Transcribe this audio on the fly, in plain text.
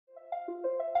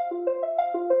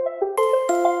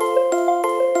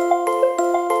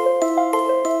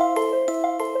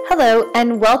Hello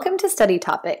and welcome to Study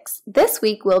Topics. This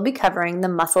week we'll be covering the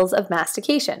muscles of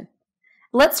mastication.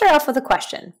 Let's start off with a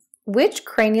question. Which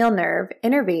cranial nerve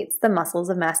innervates the muscles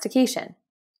of mastication?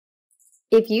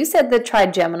 If you said the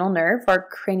trigeminal nerve or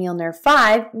cranial nerve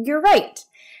 5, you're right.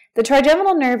 The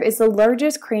trigeminal nerve is the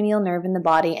largest cranial nerve in the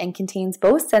body and contains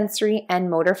both sensory and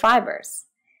motor fibers.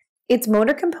 Its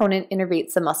motor component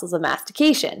innervates the muscles of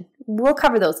mastication. We'll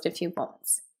cover those in a few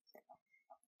moments.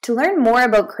 To learn more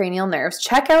about cranial nerves,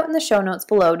 check out in the show notes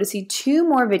below to see 2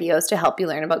 more videos to help you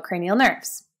learn about cranial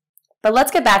nerves. But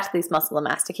let's get back to these muscles of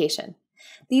mastication.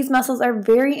 These muscles are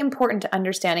very important to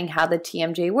understanding how the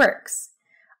TMJ works.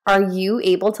 Are you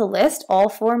able to list all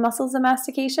 4 muscles of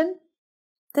mastication?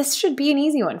 This should be an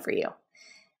easy one for you.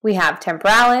 We have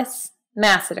temporalis,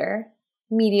 masseter,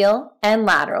 medial, and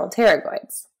lateral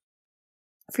pterygoids.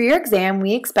 For your exam,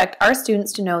 we expect our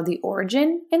students to know the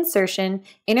origin, insertion,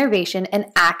 innervation,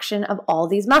 and action of all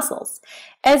these muscles,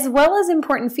 as well as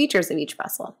important features of each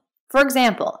muscle. For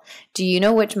example, do you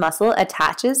know which muscle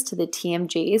attaches to the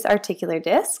TMJ's articular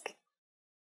disc?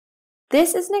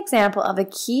 This is an example of a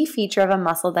key feature of a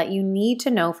muscle that you need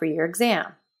to know for your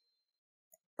exam.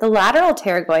 The lateral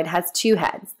pterygoid has 2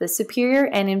 heads, the superior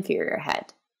and inferior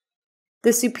head.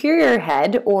 The superior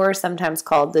head, or sometimes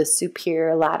called the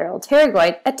superior lateral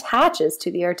pterygoid, attaches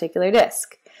to the articular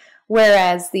disc,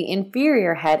 whereas the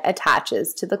inferior head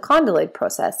attaches to the condyloid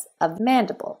process of the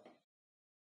mandible.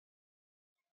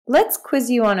 Let's quiz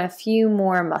you on a few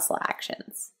more muscle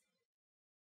actions.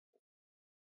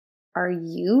 Are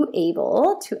you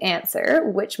able to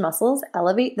answer which muscles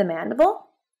elevate the mandible?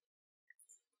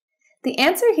 The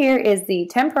answer here is the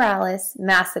temporalis,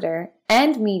 masseter,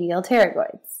 and medial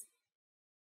pterygoids.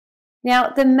 Now,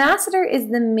 the masseter is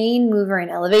the main mover in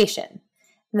elevation.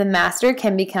 The masseter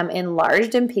can become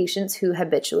enlarged in patients who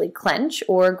habitually clench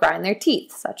or grind their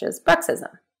teeth, such as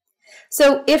bruxism.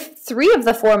 So if 3 of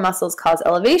the 4 muscles cause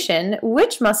elevation,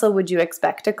 which muscle would you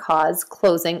expect to cause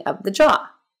closing of the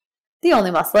jaw? The only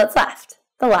muscle that's left,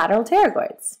 the lateral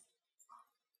pterygoids.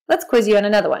 Let's quiz you on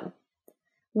another one.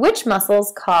 Which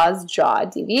muscles cause jaw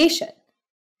deviation?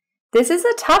 This is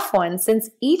a tough one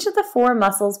since each of the 4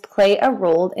 muscles play a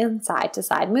role in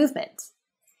side-to-side movement.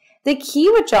 The key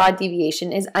with jaw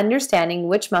deviation is understanding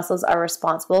which muscles are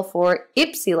responsible for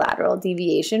ipsilateral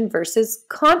deviation versus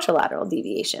contralateral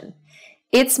deviation.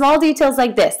 It's small details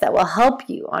like this that will help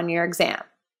you on your exam.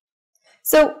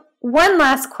 So, one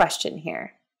last question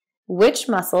here. Which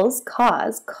muscles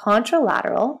cause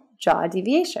contralateral jaw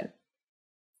deviation?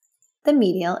 The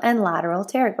medial and lateral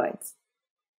pterygoids.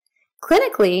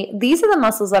 Clinically, these are the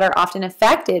muscles that are often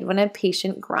affected when a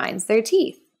patient grinds their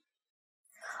teeth.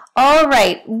 All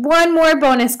right, one more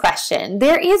bonus question.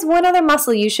 There is one other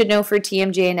muscle you should know for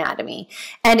TMJ anatomy,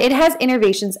 and it has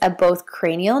innervations of both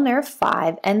cranial nerve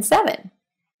 5 and 7.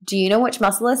 Do you know which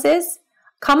muscle this is?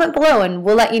 Comment below and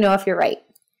we'll let you know if you're right.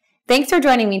 Thanks for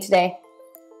joining me today.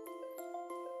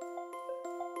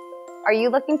 Are you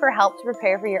looking for help to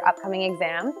prepare for your upcoming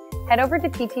exam? Head over to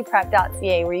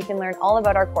ptprep.ca where you can learn all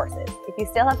about our courses. If you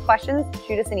still have questions,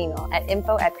 shoot us an email at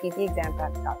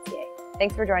info@ptexamprep.ca.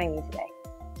 Thanks for joining me today.